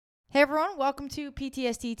Hey everyone, welcome to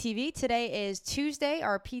PTSD TV. Today is Tuesday,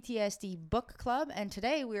 our PTSD book club, and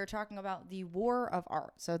today we are talking about The War of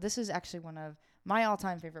Art. So this is actually one of my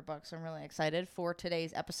all-time favorite books, so I'm really excited for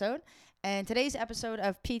today's episode. And today's episode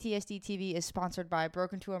of PTSD TV is sponsored by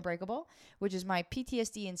Broken to Unbreakable, which is my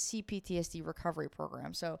PTSD and CPTSD recovery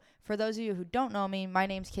program. So for those of you who don't know me, my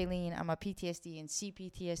name's Kayleen. I'm a PTSD and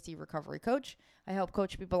CPTSD recovery coach. I help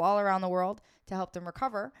coach people all around the world to help them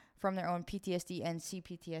recover from their own PTSD and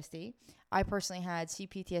CPTSD. I personally had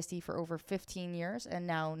CPTSD for over 15 years and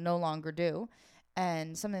now no longer do.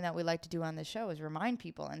 And something that we like to do on this show is remind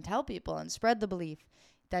people and tell people and spread the belief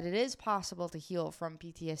that it is possible to heal from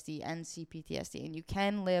PTSD and CPTSD, and you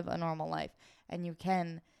can live a normal life and you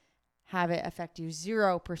can have it affect you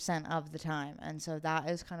 0% of the time. And so that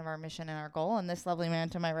is kind of our mission and our goal. And this lovely man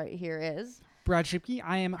to my right here is Brad Shipke.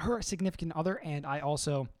 I am her significant other, and I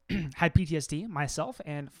also had PTSD myself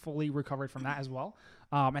and fully recovered from that as well.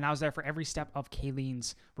 And I was there for every step of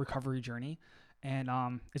Kayleen's recovery journey.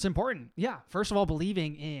 And it's important. Yeah. First of all,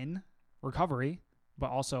 believing in recovery,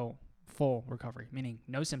 but also full recovery, meaning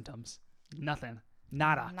no symptoms, nothing,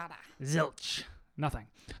 nada, zilch, nothing.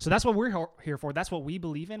 So that's what we're here for. That's what we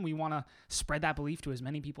believe in. We want to spread that belief to as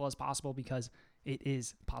many people as possible because it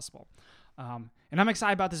is possible. And I'm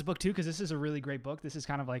excited about this book too, because this is a really great book. This is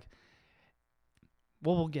kind of like,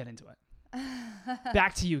 well, we'll get into it.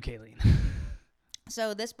 Back to you, Kayleen.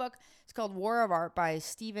 So this book is called War of Art by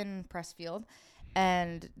Steven Pressfield.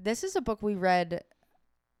 And this is a book we read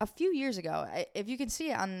a few years ago. If you can see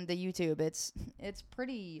it on the YouTube, it's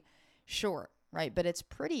pretty short, right? But it's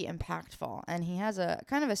pretty impactful. And he has a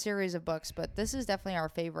kind of a series of books, but this is definitely our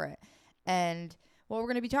favorite. And what we're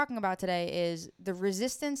going to be talking about today is the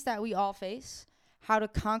resistance that we all face, how to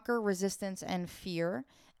conquer resistance and fear,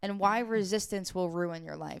 and why resistance will ruin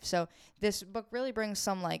your life. So this book really brings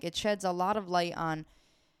it sheds a lot of light on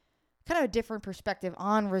kind of a different perspective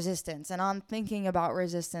on resistance and on thinking about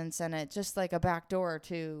resistance, and it's just like a backdoor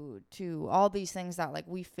to all these things that like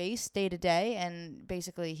we face day to day, and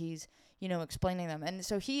basically he's, explaining them. And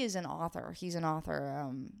so he is an author. He's an author.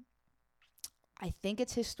 I think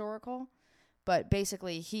it's historical, but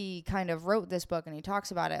basically he kind of wrote this book, and he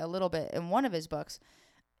talks about it a little bit in one of his books.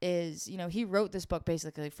 Is, he wrote this book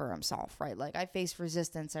basically for himself, right? Like, I face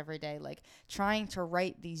resistance every day, like trying to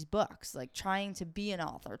write these books, like trying to be an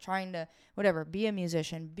author, trying to be a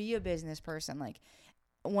musician, be a business person. Like,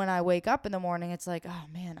 when I wake up in the morning, it's like, oh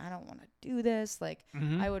man, I don't want to do this. Like,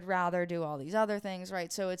 I would rather do all these other things,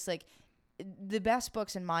 right? So it's like the best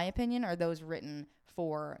books, in my opinion, are those written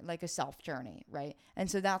for like a self journey, right? And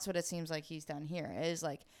so that's what it seems like he's done here, is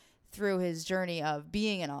like, through his journey of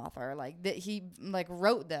being an author, like that he like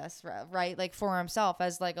wrote this, right? Like for himself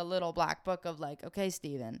as like a little black book of like, okay,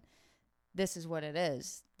 Steven, this is what it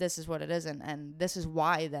is. This is what it isn't. And this is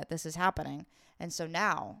why that this is happening. And so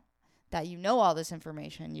now that you know all this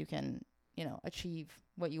information, you can, achieve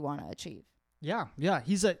what you want to achieve. Yeah.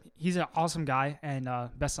 He's an awesome guy and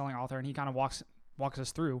best-selling author. And he kind of walks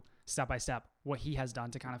us through step by step what he has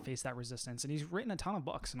done to kind of face that resistance. And he's written a ton of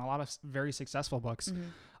books and a lot of very successful books.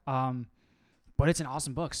 But it's an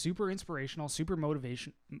awesome book, super inspirational, super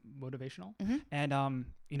motivational, and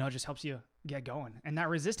it just helps you get going. And that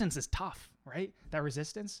resistance is tough, right? That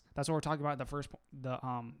resistance, that's what we're talking about. The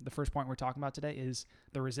first point we're talking about today is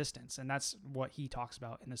the resistance, and that's what he talks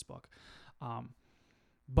about in this book.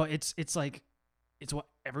 But it's what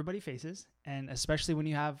everybody faces, and especially when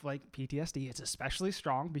you have like PTSD, it's especially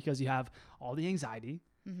strong because you have all the anxiety,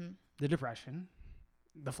 the depression,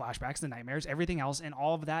 the flashbacks, the nightmares, everything else. And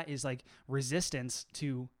all of that is like resistance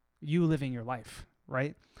to you living your life.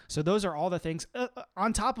 Right. So those are all the things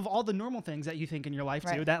on top of all the normal things that you think in your life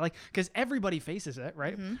too, that like, cause everybody faces it.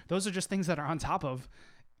 Right. Those are just things that are on top of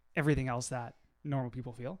everything else that normal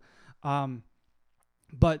people feel.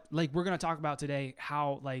 But like, we're going to talk about today,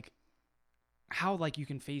 how you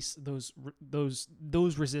can face those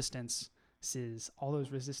resistances, all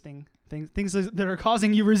those resisting things that are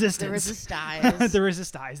causing you resistance. The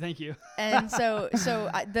resistize. Thank you. And so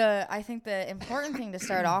I think the important thing to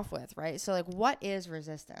start off with, right? So like, what is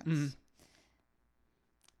resistance?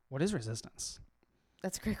 What is resistance?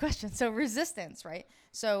 That's a great question. So resistance, right?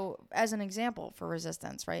 So as an example for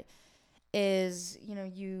resistance, right, is,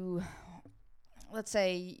 let's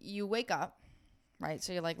say you wake up, right?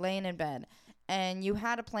 So you're like laying in bed and you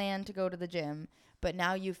had a plan to go to the gym, but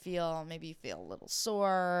now you feel a little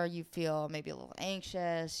sore, you feel maybe a little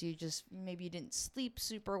anxious, maybe you didn't sleep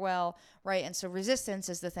super well, right? And so resistance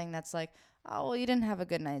is the thing that's like, oh, well, you didn't have a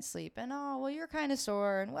good night's sleep, and oh, well, you're kind of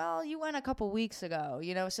sore, and well, you went a couple weeks ago,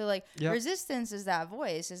 so like resistance is that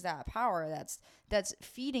voice, is that power that's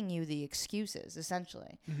feeding you the excuses,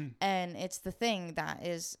 essentially. And it's the thing that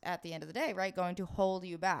is, at the end of the day, right, going to hold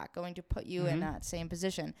you back, going to put you in that same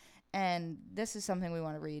position. And this is something we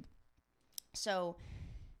want to read. So,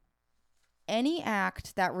 any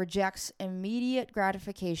act that rejects immediate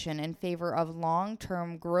gratification in favor of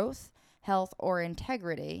long-term growth, health, or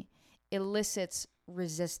integrity elicits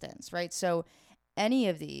resistance, right? So any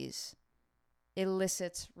of these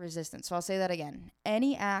elicits resistance. So I'll say that again.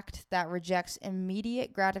 Any act that rejects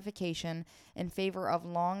immediate gratification in favor of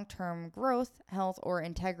long-term growth, health, or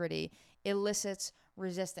integrity elicits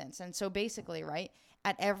resistance. And so basically, right,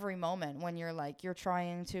 at every moment when you're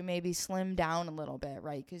trying to maybe slim down a little bit,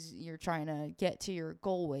 right, because you're trying to get to your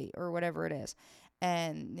goal weight or whatever it is,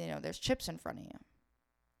 and, there's chips in front of you.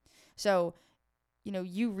 So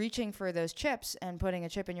you reaching for those chips and putting a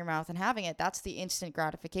chip in your mouth and having it, that's the instant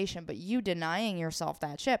gratification. But you denying yourself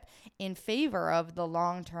that chip in favor of the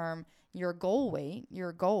long-term, your goal weight,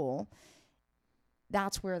 your goal,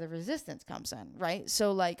 that's where the resistance comes in, right?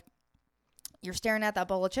 So, like, you're staring at that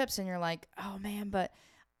bowl of chips and you're like, oh, man, but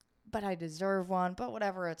I deserve one. But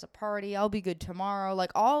whatever, it's a party. I'll be good tomorrow.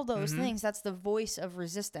 Like, all those things, that's the voice of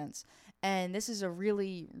resistance. And this is a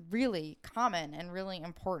really, really common and really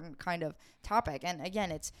important kind of topic. And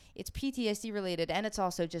again, it's PTSD related, and it's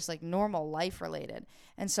also just like normal life related.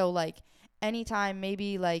 And so, like, anytime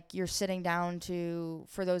maybe like you're sitting down to,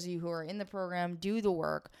 for those of you who are in the program, do the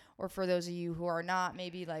work, or for those of you who are not,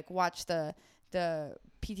 maybe like watch the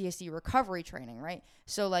PTSD recovery training, right?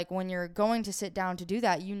 So like when you're going to sit down to do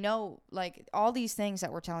that, like all these things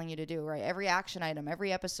that we're telling you to do, right? Every action item,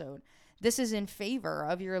 every episode, this is in favor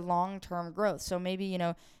of your long-term growth. So maybe,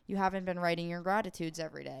 you haven't been writing your gratitudes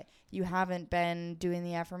every day. You haven't been doing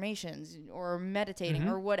the affirmations or meditating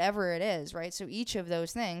or whatever it is, right? So each of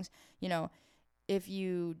those things, if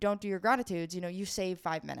you don't do your gratitudes, you save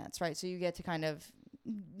 5 minutes, right? So you get to kind of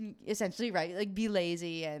essentially, right, like be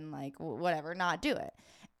lazy and like whatever, not do it.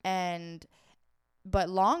 But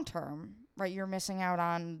long-term, right, you're missing out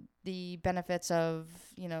on the benefits of,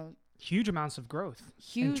 huge amounts of growth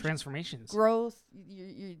and transformations. Growth.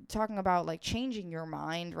 You're talking about like changing your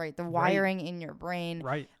mind, right? The wiring in your brain,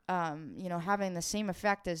 right? Having the same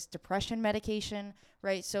effect as depression medication,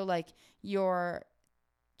 right? So like you're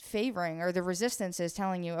favoring, or the resistance is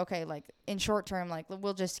telling you, okay, like in short term, like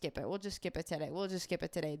we'll just skip it. We'll just skip it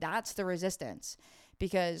today. That's the resistance,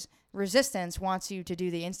 because resistance wants you to do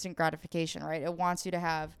the instant gratification, right? It wants you to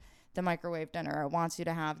have the microwave dinner. It wants you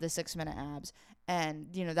to have the 6-minute abs. And,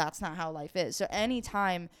 that's not how life is. So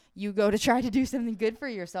anytime you go to try to do something good for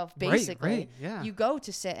yourself, basically, you go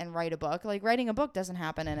to sit and write a book. Like writing a book doesn't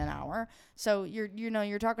happen in an hour. So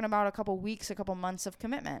you're talking about a couple weeks, a couple months of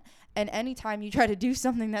commitment. And anytime you try to do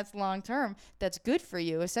something that's long-term, that's good for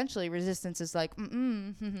you, essentially resistance is like,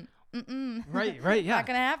 Right, yeah. Not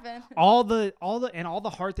gonna happen. All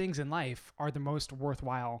the hard things in life are the most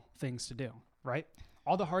worthwhile things to do, right?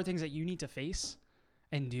 All the hard things that you need to face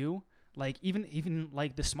and do, like even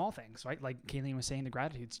like the small things, right? Like Kayleen was saying, the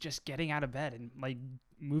gratitudes, just getting out of bed and like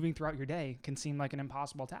moving throughout your day can seem like an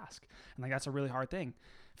impossible task. And like, that's a really hard thing.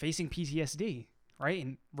 Facing PTSD, right?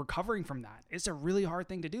 And recovering from that, it's a really hard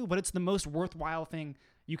thing to do, but it's the most worthwhile thing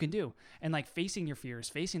you can do. And like facing your fears,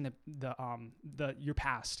 facing your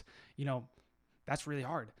past, that's really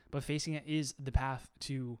hard, but facing it is the path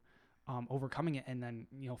to overcoming it, and then,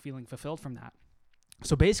 feeling fulfilled from that.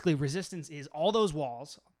 So basically, resistance is all those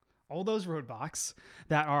walls, all those roadblocks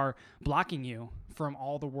that are blocking you from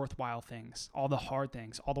all the worthwhile things, all the hard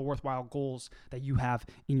things, all the worthwhile goals that you have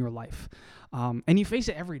in your life. And you face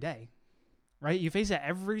it every day, right? You face it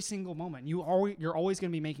every single moment. You're always going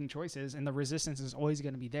to be making choices, and the resistance is always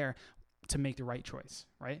going to be there to make the right choice,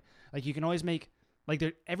 right? Like you can always make, like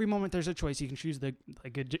every moment there's a choice. You can choose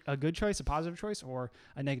a good choice, a positive choice, or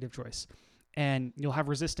a negative choice. And you'll have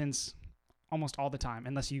resistance almost all the time,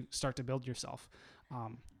 unless you start to build yourself,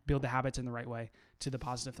 build the habits in the right way to the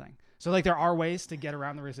positive thing. So like there are ways to get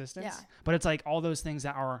around the resistance, but it's like all those things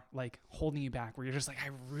that are like holding you back, where you're just like, I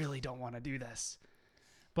really don't want to do this.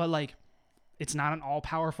 But like, it's not an all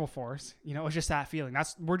powerful force, it's just that feeling.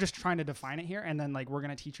 We're just trying to define it here. And then like, we're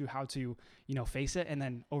going to teach you how to, face it and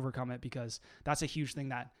then overcome it, because that's a huge thing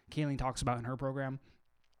that Kayleen talks about in her program,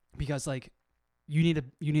 because like you need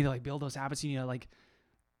to like build those habits. You need to like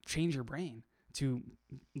change your brain to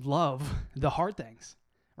love the hard things,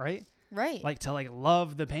 right? Right. Like to like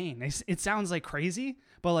love the pain. It sounds like crazy,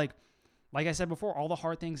 but like I said before, all the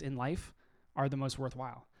hard things in life are the most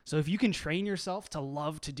worthwhile. So if you can train yourself to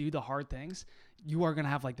love to do the hard things, you are going to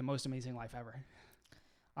have like the most amazing life ever.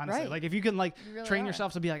 Honestly, Right. like if you can like You really train are.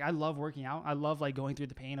 yourself to be like, I love working out. I love like going through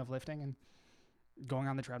the pain of lifting and going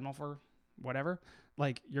on the treadmill for whatever.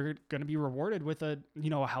 Like you're going to be rewarded with a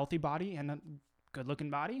healthy body and a good looking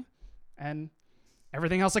body and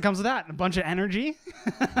everything else that comes with that. A bunch of energy.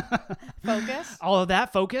 Focus. All of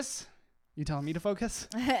that focus. You telling me to focus?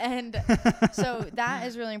 And so that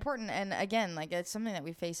is really important. And again, like it's something that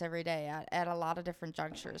we face every day at a lot of different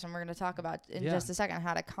junctures. And we're going to talk about in just a second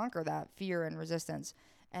how to conquer that fear and resistance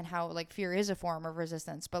and how like fear is a form of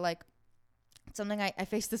resistance. But like something I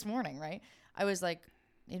faced this morning, right? I was like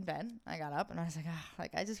in bed. I got up and I was like,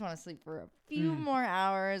 like I just want to sleep for a few more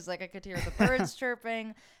hours. Like I could hear the birds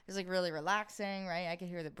chirping. It was like really relaxing, right? I could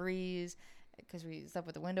hear the breeze because we slept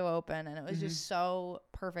with the window open, and it was just so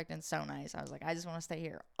perfect and so nice. I was like, I just want to stay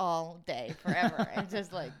here all day forever and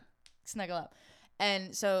just like snuggle up.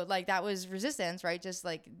 And so like that was resistance, right? Just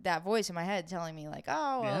like that voice in my head telling me like,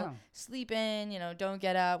 oh, well, sleep in, don't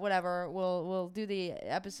get up, whatever. We'll do the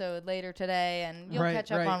episode later today and you'll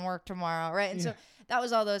catch up on work tomorrow, right? And so that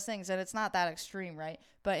was all those things, and it's not that extreme, right?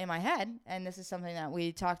 But in my head, and this is something that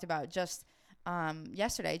we talked about just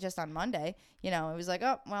yesterday, just on Monday, it was like,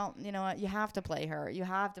 oh, well, you know what? You have to play her. You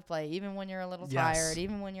have to play even when you're a little tired,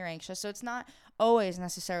 even when you're anxious. So it's not always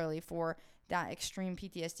necessarily for that extreme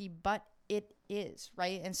PTSD, but it is,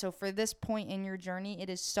 right? And so for this point in your journey, it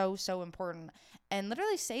is so, so important. And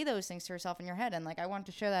literally say those things to yourself in your head. And like, I want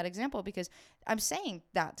to share that example because I'm saying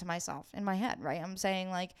that to myself in my head, right? I'm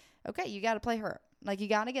saying like, okay, you got to play her. Like you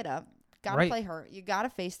got to get up, got to play her. You got to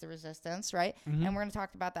face the resistance, right? And we're going to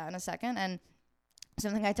talk about that in a second. And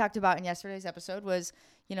something I talked about in yesterday's episode was,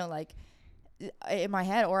 like in my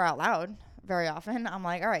head or out loud, very often, I'm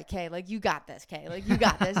like, all right, Kay, like you got this, Kay, like you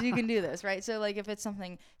got this, you can do this, right? So like if it's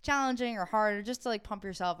something challenging or hard, or just to like pump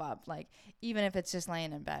yourself up, like even if it's just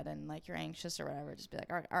laying in bed and like you're anxious or whatever, just be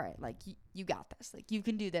like, all right, like you got this, like you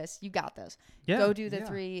can do this, you got this. Go do the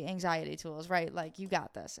 3 anxiety tools, right? Like you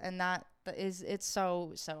got this. And it's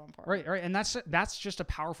so, so important. Right. And that's just a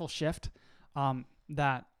powerful shift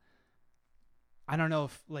that I don't know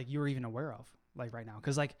if like you were even aware of like right now.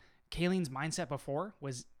 Cause like Kayleen's mindset before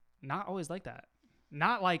was not always like that.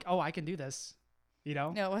 Not like, oh, I can do this,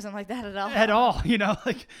 No, it wasn't like that at all. At all,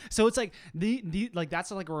 like, so it's like like,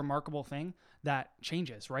 that's like a remarkable thing that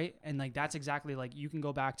changes. Right. And like, that's exactly like, you can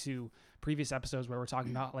go back to previous episodes where we're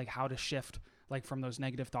talking about like how to shift like from those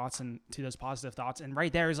negative thoughts and to those positive thoughts. And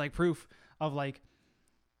right there is like proof of like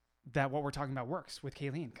that what we're talking about works with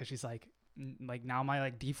Kayleen. Cause she's like now my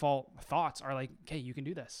like default thoughts are like, okay, you can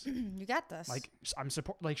do this. You got this. Like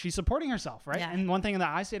like she's supporting herself. Right. Yeah. And one thing that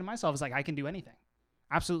I say to myself is like, I can do anything,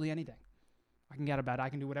 absolutely anything. I can get out of bed. I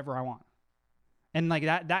can do whatever I want. And like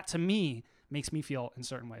that to me makes me feel in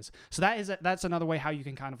certain ways. So that's another way how you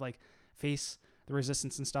can kind of like face the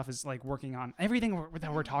resistance and stuff is like working on everything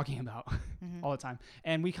that we're talking about all the time.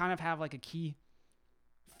 And we kind of have like a key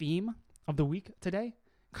theme of the week today,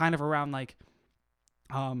 kind of around like,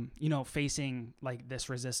 facing like this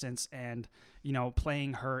resistance and,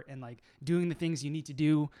 playing hurt and like doing the things you need to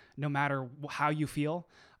do no matter how you feel.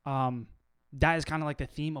 That is kind of like the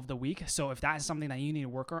theme of the week. So if that is something that you need to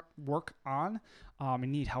work on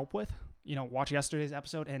and need help with, watch yesterday's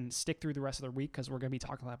episode and stick through the rest of the week because we're going to be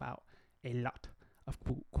talking about a lot of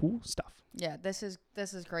cool stuff. Yeah, this is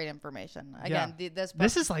great information. Again,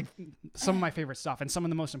 this is like some of my favorite stuff and some of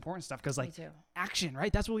the most important stuff because like action,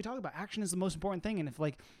 right? That's what we talk about. Action is the most important thing. And if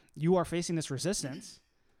like you are facing this resistance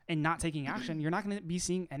and not taking action, you're not going to be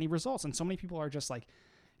seeing any results. And so many people are just like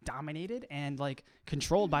dominated and like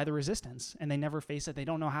controlled by the resistance and they never face it. They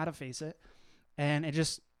don't know how to face it. And it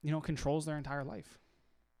just, controls their entire life.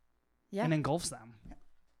 Yeah. And engulfs them.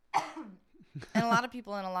 And a lot of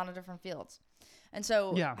people in a lot of different fields. And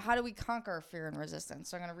so how do we conquer fear and resistance?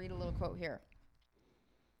 So I'm going to read a little quote here.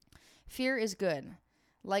 Fear is good.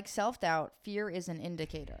 Like self-doubt, fear is an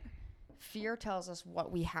indicator. Fear tells us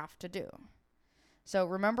what we have to do. So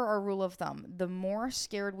remember our rule of thumb. The more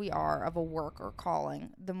scared we are of a work or calling,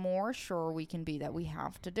 the more sure we can be that we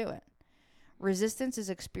have to do it. Resistance is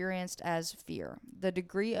experienced as fear. The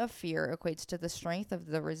degree of fear equates to the strength of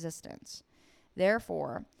the resistance.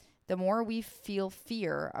 Therefore, the more we feel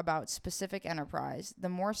fear about specific enterprise, the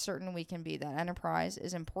more certain we can be that enterprise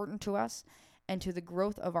is important to us and to the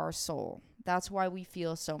growth of our soul. That's why we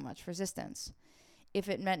feel so much resistance. If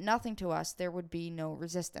it meant nothing to us, there would be no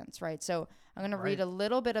resistance, right? So I'm going to read a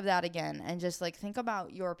little bit of that again and just like think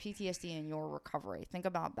about your PTSD and your recovery. Think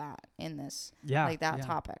about that in this,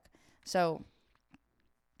 topic. So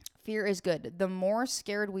fear is good. The more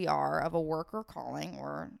scared we are of a work or calling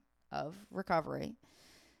or of recovery,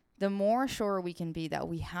 the more sure we can be that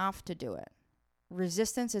we have to do it.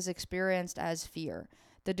 Resistance is experienced as fear.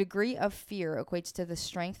 The degree of fear equates to the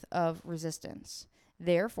strength of resistance.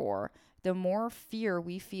 Therefore, the more fear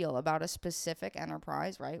we feel about a specific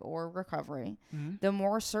enterprise, right, or recovery, the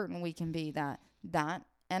more certain we can be that that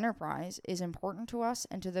enterprise is important to us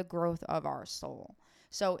and to the growth of our soul.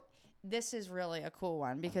 So this is really a cool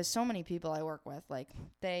one because so many people I work with, like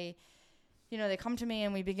they come to me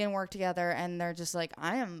and we begin work together and they're just like,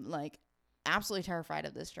 I am like absolutely terrified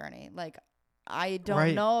of this journey. Like, I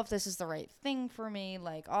don't know if this is the right thing for me,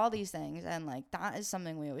 like all these things. And like, that is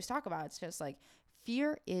something we always talk about. It's just like,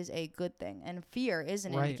 fear is a good thing and fear is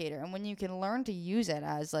an indicator. And when you can learn to use it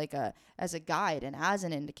as like as a guide and as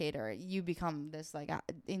an indicator, you become this like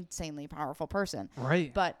insanely powerful person.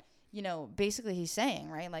 Right. But, basically he's saying,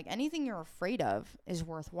 right, like anything you're afraid of is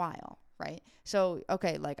worthwhile. Right. So,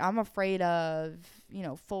 okay, like I'm afraid of,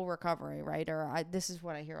 full recovery. Right. Or this is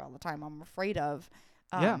what I hear all the time. I'm afraid of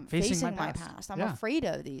facing my past. I'm afraid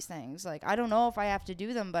of these things. Like, I don't know if I have to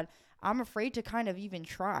do them, but I'm afraid to kind of even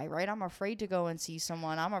try, right? I'm afraid to go and see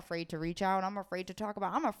someone. I'm afraid to reach out. I'm afraid to talk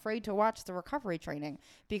about. I'm afraid to watch the recovery training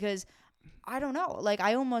because I don't know. Like,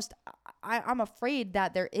 I'm afraid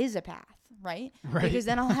that there is a path, right? Because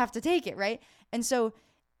then I'll have to take it, right? And so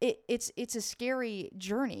it's a scary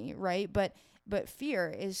journey, right? But fear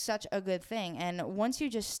is such a good thing. And once you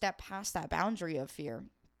just step past that boundary of fear,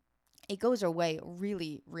 it goes away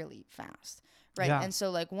really, really fast, right? Yeah. And so,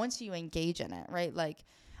 like, once you engage in it, right, like,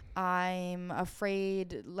 I'm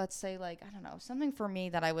afraid, let's say, like, I don't know, something for me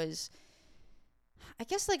that I was, I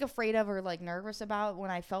guess, like, afraid of or, like, nervous about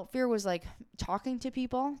when I felt fear was, like, talking to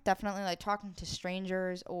people, definitely, like, talking to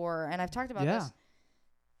strangers and I've talked about this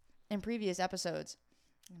in previous episodes.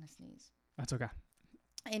 I'm going to sneeze. That's okay.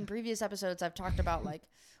 In previous episodes, I've talked about, like,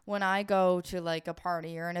 when I go to, like, a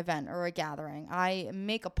party or an event or a gathering, I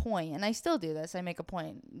make a point, and I still do this. I make a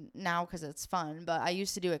point now because it's fun, but I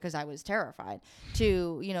used to do it because I was terrified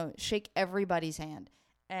to, shake everybody's hand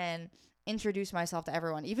and introduce myself to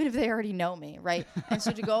everyone, even if they already know me, right? And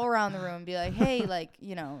so to go around the room and be like, hey, like,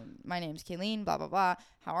 my name's Kayleen, blah, blah, blah.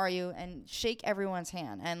 How are you? And shake everyone's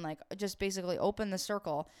hand and, like, just basically open the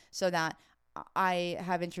circle so that I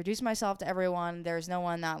have introduced myself to everyone. There's no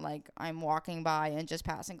one that, like, I'm walking by and just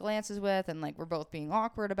passing glances with and, like, we're both being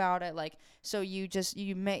awkward about it. Like, so you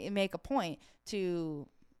make a point to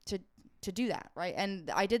do that, right?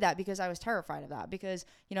 And I did that because I was terrified of that because,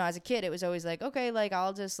 as a kid, it was always like, okay, like,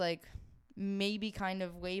 I'll just, like, maybe kind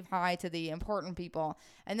of wave hi to the important people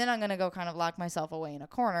and then I'm going to go kind of lock myself away in a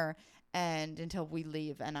corner and until we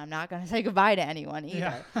leave, and I'm not going to say goodbye to anyone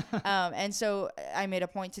either. Yeah. And so I made a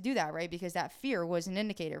point to do that, right? Because that fear was an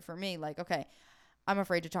indicator for me, like, okay, I'm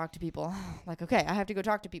afraid to talk to people. Like, okay, I have to go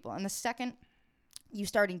talk to people. And the second you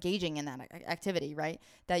start engaging in that activity, right,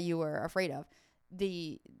 that you were afraid of,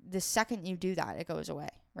 the second you do that, it goes away,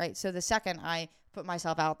 right? So the second I put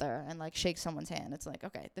myself out there and, like, shake someone's hand, it's like,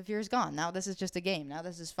 okay, the fear is gone. Now this is just a game. Now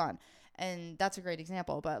this is fun. And that's a great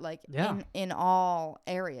example. But, like, in all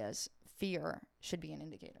areas, fear should be an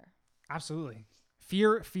indicator. Absolutely.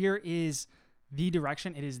 Fear is the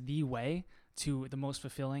direction. It is the way to the most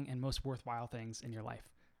fulfilling and most worthwhile things in your life,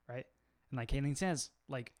 right? And like Kayleen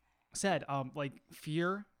said,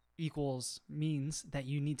 fear means that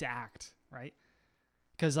you need to act, right?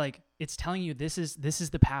 Because, like, it's telling you this is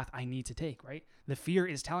the path I need to take, right? The fear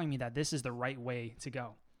is telling me that this is the right way to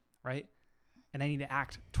go, right? And I need to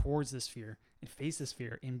act towards this fear and face this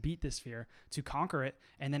fear and beat this fear to conquer it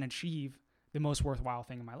and then achieve the most worthwhile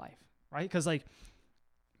thing in my life, right? Because, like,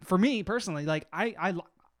 for me personally, like, I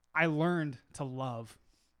learned to love,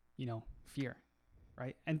 fear,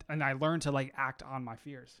 right? And I learned to, like, act on my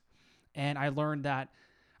fears. And I learned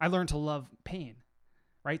to love pain,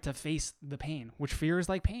 right? To face the pain, which fear is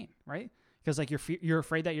like pain, right? Because, like, you're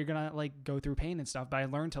afraid that you're going to, like, go through pain and stuff, but I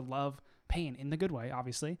learned to love pain in the good way,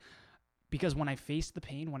 obviously. Because when I faced the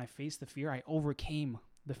pain, when I faced the fear, I overcame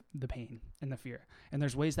the pain and the fear. And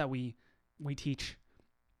there's ways that we teach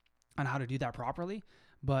on how to do that properly,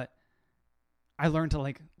 but I learned to,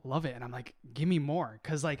 like, love it. And I'm like, give me more.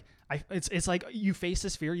 Cause, like, it's like you face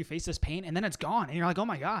this fear, you face this pain, and then it's gone. And you're like, oh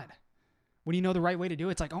my God. When you know the right way to do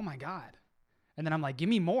it, it's like, oh my God. And then I'm like, give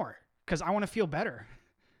me more. Cause I want to feel better.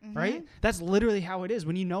 Mm-hmm. Right? That's literally how it is.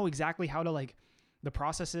 When you know exactly how to, like, the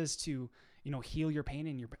process is to, heal your pain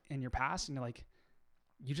in your past, and you're like,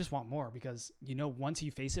 you just want more because, once you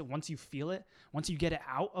face it, once you feel it, once you get it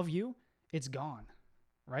out of you, it's gone.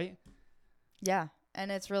 Right? Yeah. And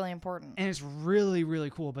it's really important. And it's really, really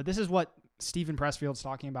cool. But this is what Stephen Pressfield's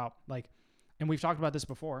talking about, like, and we've talked about this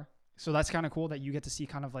before. So that's kind of cool that you get to see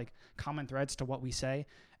kind of like common threads to what we say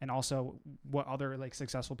and also what other like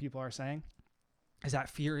successful people are saying, is that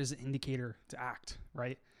fear is an indicator to act,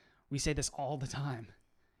 right? We say this all the time,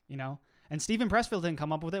 you know? And Stephen Pressfield didn't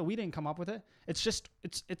come up with it. We didn't come up with it. It's just,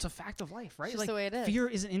 it's a fact of life, right? It's just like the way it is. Fear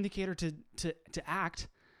is an indicator to act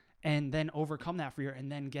and then overcome that fear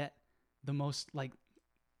and then get the most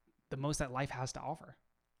that life has to offer.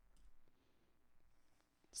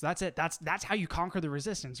 So that's it. That's how you conquer the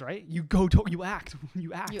resistance, right? You act.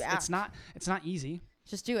 You act. It's not easy.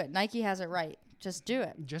 Just do it. Nike has it right. Just do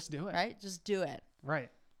it. Just do it. Right? Just do it. Right.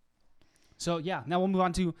 So yeah, now we'll move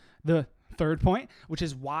on to the third point, which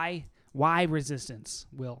is why resistance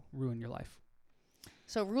will ruin your life.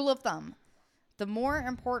 So rule of thumb, the more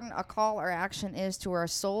important a call or action is to our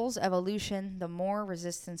soul's evolution, the more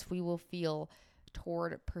resistance we will feel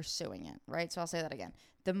toward pursuing it, right? So I'll say that again.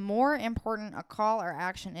 The more important a call or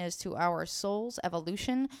action is to our soul's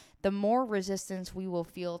evolution, the more resistance we will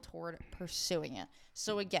feel toward pursuing it.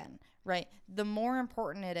 So again, right, the more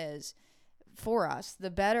important it is for us,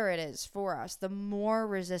 the better it is for us, the more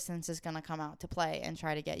resistance is going to come out to play and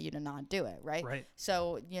try to get you to not do it, right? Right.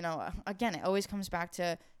 So, again, it always comes back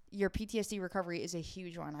to your PTSD recovery is a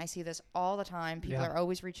huge one. I see this all the time. People are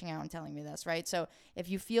always reaching out and telling me this, right? So if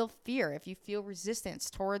you feel fear, if you feel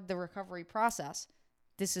resistance toward the recovery process,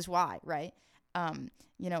 this is why, right?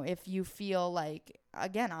 If you feel like,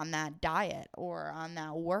 again, on that diet or on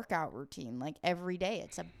that workout routine, like every day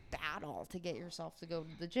it's a battle to get yourself to go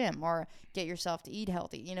to the gym or get yourself to eat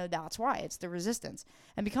healthy, that's why it's the resistance.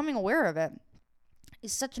 And becoming aware of it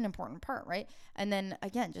is such an important part, right? And then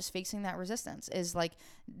again, just facing that resistance is like,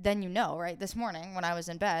 then right? This morning when I was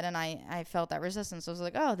in bed and I felt that resistance, I was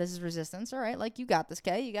like, oh, this is resistance. All right, like you got this,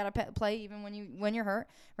 Kay. You got to play even when you're hurt,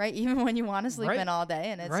 right? Even when you want to sleep in all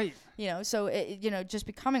day, and it's right. So just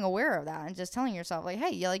becoming aware of that and just telling yourself like, hey,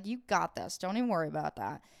 you got this. Don't even worry about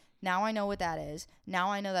that. Now I know what that is. Now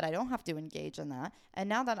I know that I don't have to engage in that. And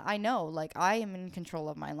now that I know, like, I am in control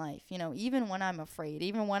of my life, even when I'm afraid,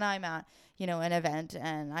 even when I'm at, an event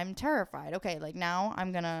and I'm terrified. Okay, like now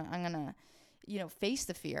I'm gonna, face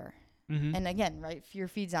the fear. Mm-hmm. And again, right, fear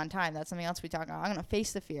feeds on time. That's something else we talk about. I'm gonna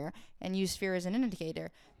face the fear and use fear as an indicator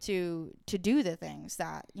to do the things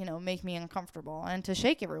that, make me uncomfortable and to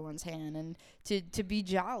shake everyone's hand and to be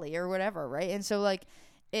jolly or whatever, right? And so like,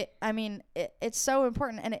 it's so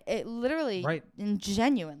important, and it literally and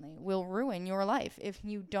genuinely will ruin your life if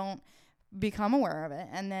you don't become aware of it.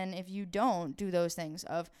 And then if you don't do those things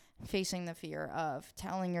of facing the fear, of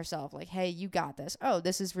telling yourself like, hey, you got this. Oh,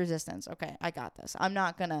 this is resistance. Okay, I got this. I'm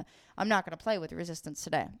not gonna play with resistance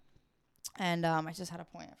today. And I just had a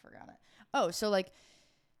point. I forgot it. Oh, so like,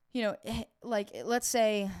 let's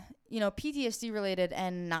say, PTSD related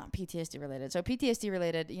and not PTSD related. So PTSD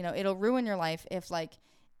related, it'll ruin your life if like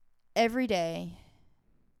every day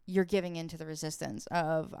you're giving into the resistance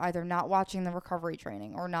of either not watching the recovery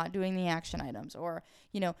training or not doing the action items or,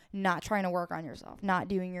 not trying to work on yourself, not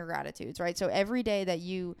doing your gratitudes, right? So every day that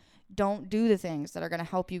you don't do the things that are going to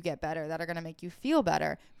help you get better, that are going to make you feel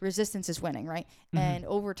better, resistance is winning, right? Mm-hmm. And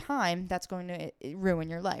over time, that's going to ruin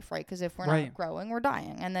your life, right? Because if we're not growing, we're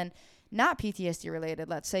dying. And then not PTSD related,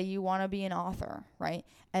 let's say you want to be an author, right?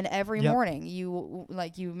 And every morning you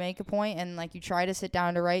make a point and like you try to sit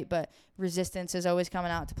down to write, but resistance is always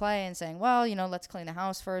coming out to play and saying, well, let's clean the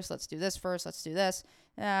house first. Let's do this first. Let's do this.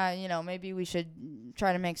 Maybe we should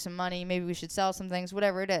try to make some money. Maybe we should sell some things,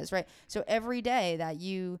 whatever it is, right? So every day that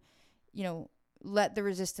you let the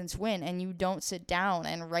resistance win and you don't sit down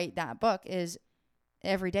and write that book is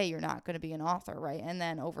every day you're not going to be an author, right? And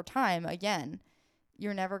then over time, again,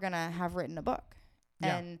 you're never going to have written a book.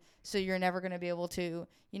 Yeah. And so you're never going to be able to,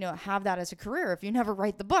 have that as a career if you never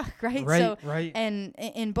write the book, right? Right. And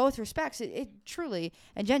in both respects, it truly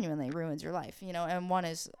and genuinely ruins your life, and one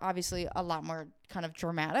is obviously a lot more kind of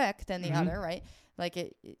dramatic than the mm-hmm. other, right?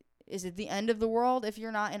 Like is it the end of the world if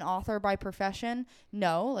you're not an author by profession?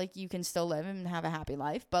 No, like you can still live and have a happy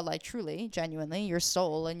life, but like truly, genuinely, your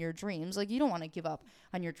soul and your dreams, like you don't want to give up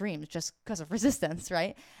on your dreams just because of resistance,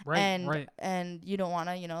 right? And you don't want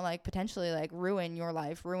to, like potentially like ruin your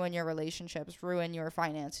life, ruin your relationships, ruin your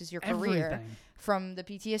finances, your career from the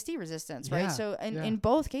PTSD resistance, right? So in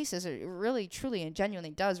both cases, it really, truly, and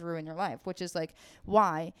genuinely does ruin your life, which is like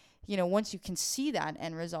why, once you can see that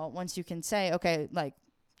end result, once you can say, okay, like,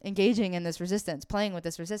 engaging in this resistance, playing with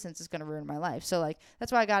this resistance is going to ruin my life. So like,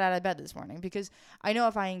 that's why I got out of bed this morning, because I know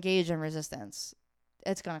if I engage in resistance,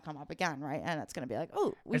 it's going to come up again, right? And it's going to be like,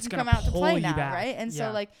 oh, we It's can gonna come out to pull play you now, back. right? And Yeah.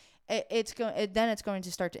 so like then it's going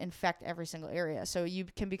to start to infect every single area. So you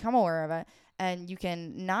can become aware of it, and you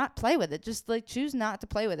can not play with it. Just like choose not to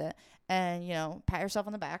play with it, and you know, pat yourself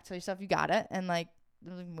on the back, tell yourself you got it, and like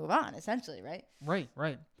move on, essentially, right?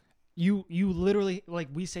 Right. You literally, like,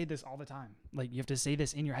 we say this all the time. Like, you have to say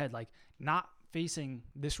this in your head, like, not facing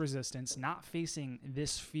this resistance, not facing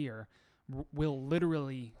this fear will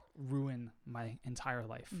literally ruin my entire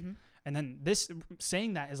life. Mm-hmm. And then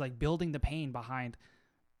saying that is like building the pain behind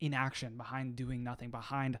inaction, behind doing nothing,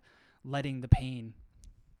 behind letting the pain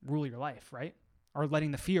rule your life, right? Or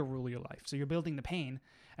letting the fear rule your life. So you're building the pain,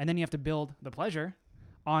 and then you have to build the pleasure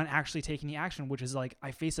on actually taking the action, which is like,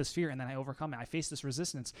 I face this fear and then I overcome it. I face this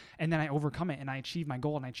resistance and then I overcome it and I achieve my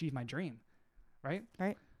goal and I achieve my dream. Right?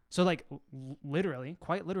 Right. So like literally,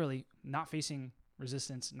 quite literally, not facing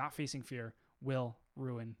resistance, not facing fear will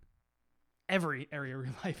ruin every area of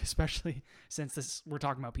your life, especially since we're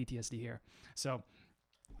talking about PTSD here. So,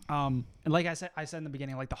 and like I said in the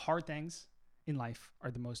beginning, like the hard things in life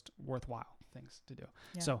are the most worthwhile things to do.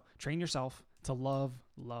 Yeah. So train yourself to love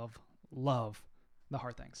the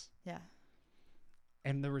hard things. Yeah.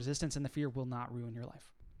 And the resistance and the fear will not ruin your life.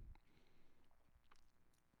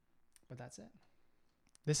 But that's it.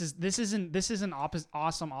 This is an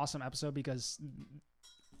awesome episode because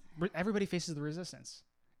everybody faces the resistance.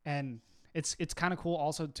 And it's kind of cool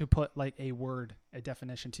also to put like a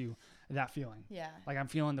definition to that feeling. Yeah. Like, I'm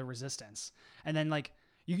feeling the resistance. And then like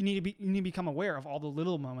you need to become aware of all the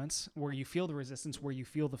little moments where you feel the resistance, where you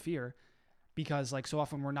feel the fear. Because like so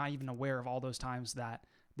often we're not even aware of all those times that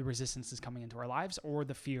the resistance is coming into our lives or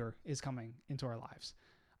the fear is coming into our lives.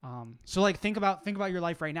 So like think about your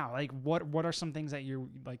life right now. Like what are some things that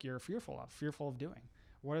you're fearful of doing?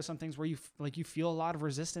 What are some things where you feel a lot of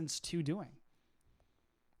resistance to doing?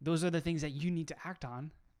 Those are the things that you need to act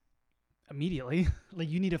on immediately. Like,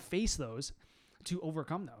 you need to face those to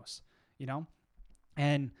overcome those, you know?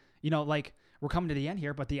 And like, we're coming to the end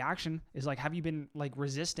here, but the action is like, have you been like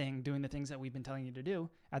resisting doing the things that we've been telling you to do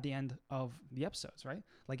at the end of the episodes, right?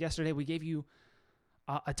 Like yesterday, we gave you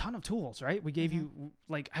a ton of tools, right? We gave you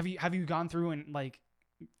like, have you gone through and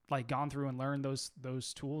gone through and learned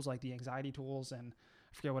those tools, like the anxiety tools, and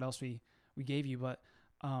I forget what else we gave you, but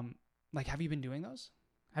like, have you been doing those?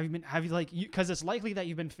 Because it's likely that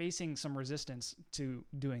you've been facing some resistance to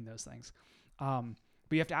doing those things. But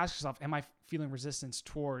you have to ask yourself, am I feeling resistance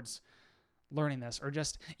towards learning this? Or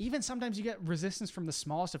just even sometimes you get resistance from the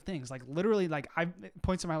smallest of things. Like literally, like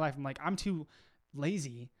points in my life, I'm like, I'm too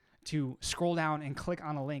lazy to scroll down and click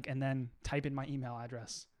on a link and then type in my email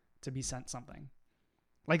address to be sent something.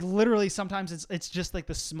 Like literally sometimes it's just like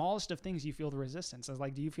the smallest of things you feel the resistance. I was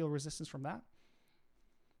like, do you feel resistance from that?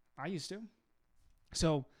 I used to.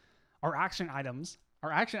 So our action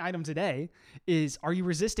item today is, are you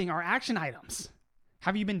resisting our action items?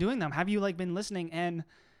 Have you been doing them? Have you like been listening and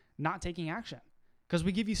not taking action? Because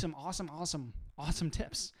we give you some awesome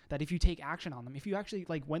tips that if you take action on them, if you actually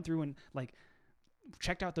like went through and like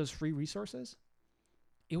checked out those free resources,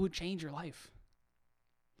 it would change your life.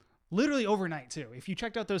 Literally overnight too. If you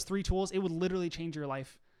checked out those 3 tools, it would literally change your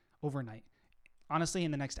life overnight. Honestly,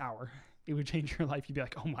 in the next hour, it would change your life. You'd be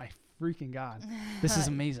like, oh my freaking God, this is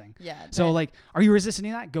amazing. Yeah. So like, are you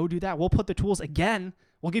resisting that? Go do that. We'll put the tools again.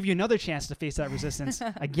 We'll give you another chance to face that resistance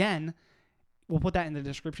again. We'll put that in the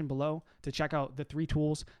description below to check out the 3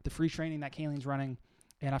 tools, the free training that Kayleen's running.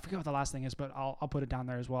 And I forget what the last thing is, but I'll put it down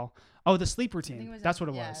there as well. Oh, the sleep routine. That's what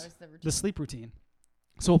it was. It was the sleep routine.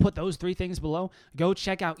 So we'll put those 3 things below. Go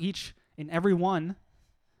check out each and every one.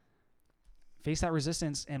 Face that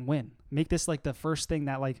resistance and win. Make this like the first thing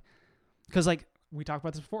that like, because like we talked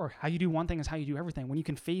about this before, how you do one thing is how you do everything. When you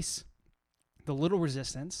can face the little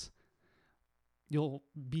resistance, you'll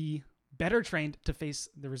be better trained to face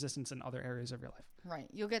the resistance in other areas of your life. Right.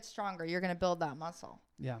 You'll get stronger. You're going to build that muscle.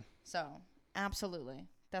 Yeah. So absolutely.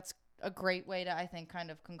 That's a great way to, I think,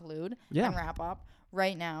 kind of conclude and wrap up.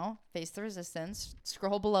 Right now, face the resistance.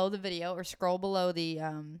 Scroll below the video or scroll below the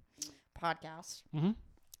podcast. Mm-hmm.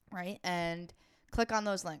 Right. And click on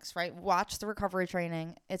those links. Right. Watch the recovery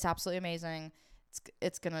training. It's absolutely amazing.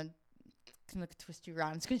 It's gonna twist you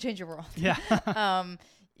around. It's gonna change your world. Yeah.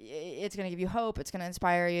 It's gonna give you hope. It's gonna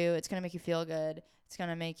inspire you. It's gonna make you feel good. It's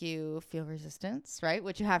gonna make you feel resistance, right?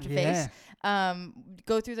 Which you have to face.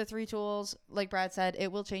 Go through the 3 tools, like Brad said.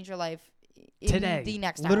 It will change your life today. The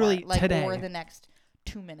next literally hour, like, today, or the next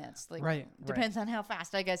 2 minutes. Like, right. Depends on how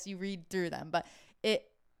fast, I guess, you read through them. But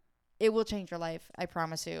it will change your life. I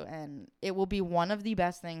promise you, and it will be one of the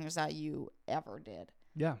best things that you ever did.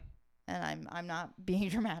 Yeah. And I'm not being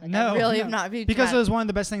dramatic. No, I really no. am not being Because dramatic. it was one of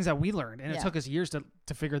the best things that we learned, and Yeah. it took us years to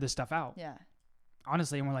figure this stuff out. Yeah.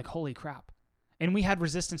 Honestly, and we're like, holy crap. And we had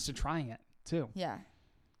resistance to trying it too. Yeah.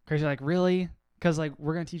 Because you're like, really? Because like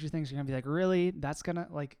we're gonna teach you things. You're gonna be like, really? That's gonna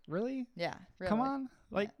like, really? Yeah. Really. Come on,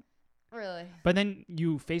 like. Yeah. Really. But then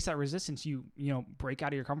you face that resistance. You break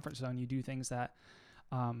out of your comfort zone. You do things that,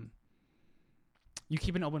 you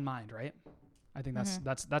keep an open mind, right? I think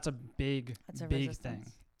that's a big big thing,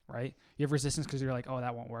 right? You have resistance because you're like, oh,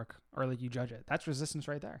 that won't work, or like you judge it. That's resistance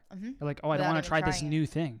right there. You're like, oh, I don't want to try this new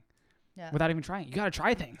thing. Yeah. Without even trying, you gotta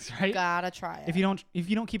try things, right? Gotta try it. If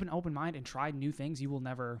you don't keep an open mind and try new things, you will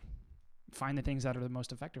never find the things that are the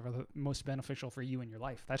most effective or the most beneficial for you in your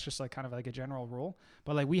life. That's just like kind of like a general rule.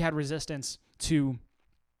 But like we had resistance to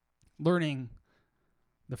learning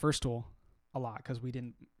the first tool a lot because we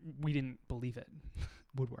didn't believe it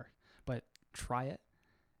would work. But try it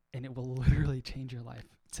and it will literally change your life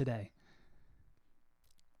today.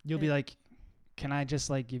 You'll be like, can I just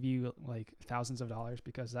like give you like thousands of dollars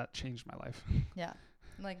because that changed my life? Yeah.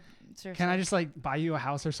 Like, seriously. Can I just like buy you a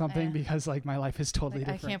house or something because like my life is totally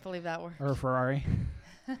different? I can't believe that worked. Or a Ferrari.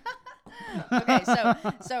 Okay,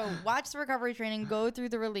 so watch the recovery training, go through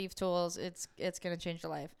the relief tools. It's gonna change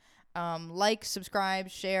your life. Like, subscribe,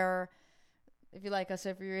 share. If you like us,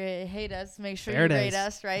 if you hate us, make sure you rate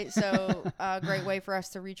us, right? So a great way for us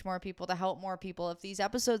to reach more people, to help more people. If these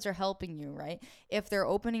episodes are helping you, right? If they're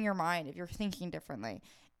opening your mind, if you're thinking differently,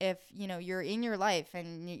 if, you're in your life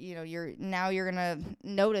and, you're going to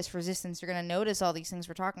notice resistance, you're going to notice all these things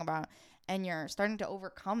we're talking about, and you're starting to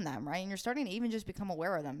overcome them, right? And you're starting to even just become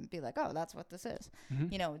aware of them and be like, oh, that's what this is,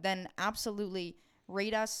 then absolutely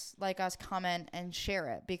rate us, like us, comment, and share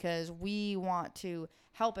it, because we want to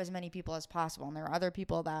help as many people as possible. And there are other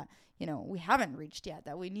people that, we haven't reached yet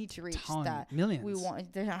that we need to reach. Millions. We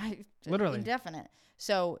want, literally indefinite.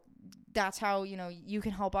 So that's how, you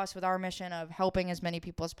can help us with our mission of helping as many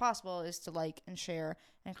people as possible, is to like and share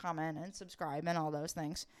and comment and subscribe and all those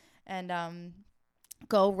things. And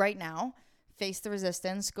go right now, face the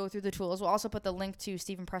resistance, go through the tools. We'll also put the link to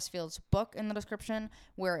Stephen Pressfield's book in the description,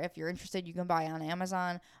 where if you're interested, you can buy on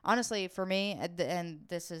Amazon. Honestly, for me, and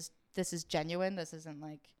this is genuine. This isn't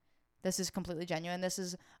like, this is completely genuine. This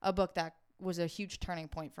is a book that was a huge turning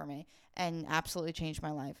point for me and absolutely changed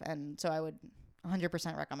my life. And so I would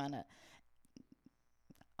 100% recommend it.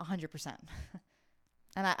 100%.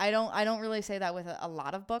 And I don't really say that with a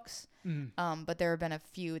lot of books. But there have been a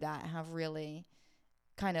few that have really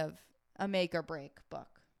kind of a make or break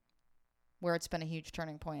book where it's been a huge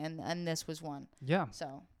turning point, and this was one. Yeah.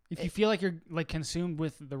 So if you feel like you're like consumed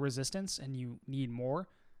with the resistance and you need more,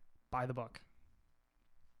 buy the book.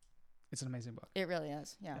 It's an amazing book. It really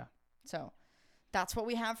is. Yeah. So that's what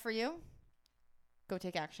we have for you. Go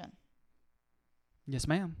take action. Yes,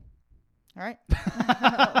 ma'am. All right.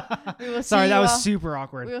 Sorry, that was super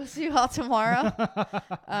awkward. We will see you all tomorrow.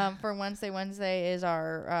 For Wednesday. Wednesday is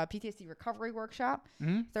our PTSD recovery workshop.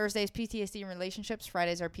 Thursday is PTSD and relationships.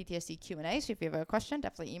 Fridays are PTSD Q&A. So if you have a question,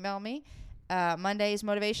 definitely email me. Monday is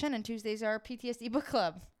motivation, and Tuesdays are PTSD book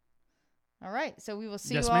club. All right. So we will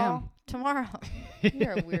see you all tomorrow.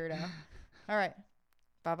 You're a weirdo. All right.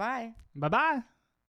 Bye-bye. Bye-bye.